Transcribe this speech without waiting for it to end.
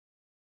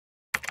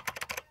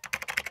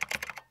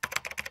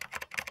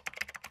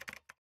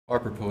Our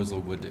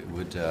proposal would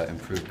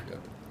improve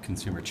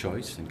consumer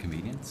choice and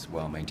convenience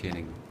while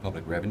maintaining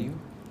public revenue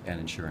and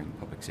ensuring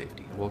public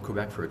safety. Well,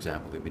 Quebec, for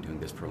example, they've been doing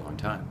this for a long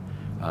time.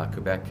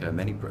 Quebec,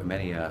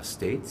 many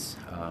states,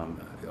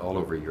 all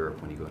over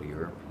Europe, when you go to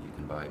Europe, you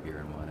can buy beer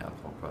and wine,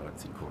 alcohol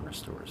products in corner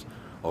stores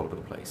all over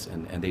the place,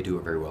 and they do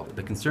it very well.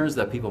 The concerns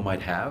that people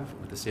might have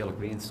with the sale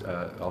of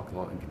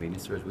alcohol in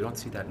convenience stores, we don't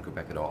see that in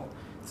Quebec at all.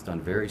 It's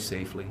done very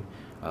safely.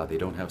 They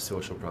don't have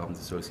social problems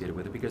associated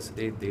with it because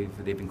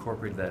they've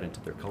incorporated that into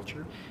their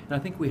culture. And I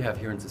think we have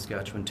here in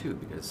Saskatchewan too,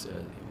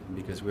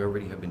 because we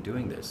already have been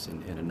doing this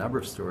in a number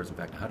of stores. In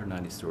fact,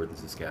 190 stores in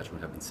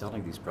Saskatchewan have been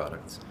selling these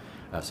products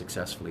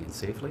successfully and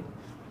safely.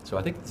 So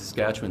I think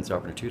Saskatchewan's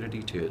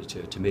opportunity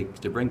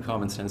to bring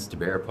common sense to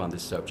bear upon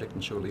this subject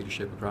and show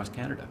leadership across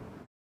Canada.